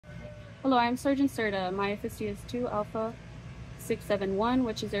Hello, I'm Sergeant Serta. My FSC is 2 Alpha 671,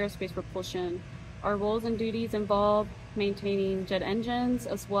 which is Aerospace Propulsion. Our roles and duties involve maintaining jet engines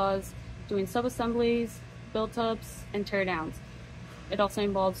as well as doing sub-assemblies, build-ups, and tear-downs. It also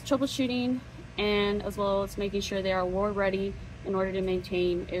involves troubleshooting and as well as making sure they are war ready in order to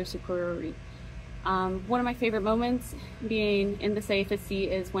maintain air superiority. One of my favorite moments being in this AFSC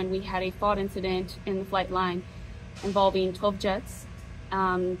is when we had a fault incident in the flight line involving 12 jets.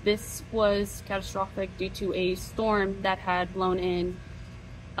 This was catastrophic due to a storm that had blown in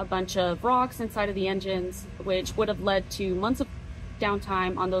a bunch of rocks inside of the engines, which would have led to months of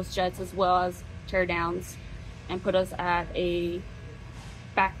downtime on those jets as well as teardowns, and put us at a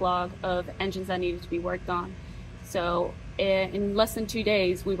backlog of engines that needed to be worked on. So in less than 2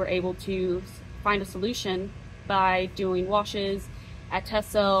 days, we were able to find a solution by doing washes at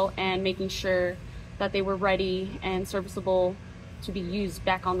test cell and making sure that they were ready and serviceable to be used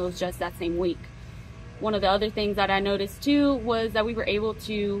back on those jets that same week. One of the other things that I noticed too was that we were able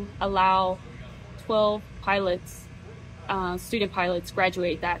to allow 12 pilots, student pilots,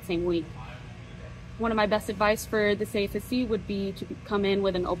 graduate that same week. One of my best advice for this AFSC would be to come in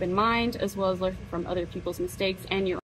with an open mind as well as learn from other people's mistakes and your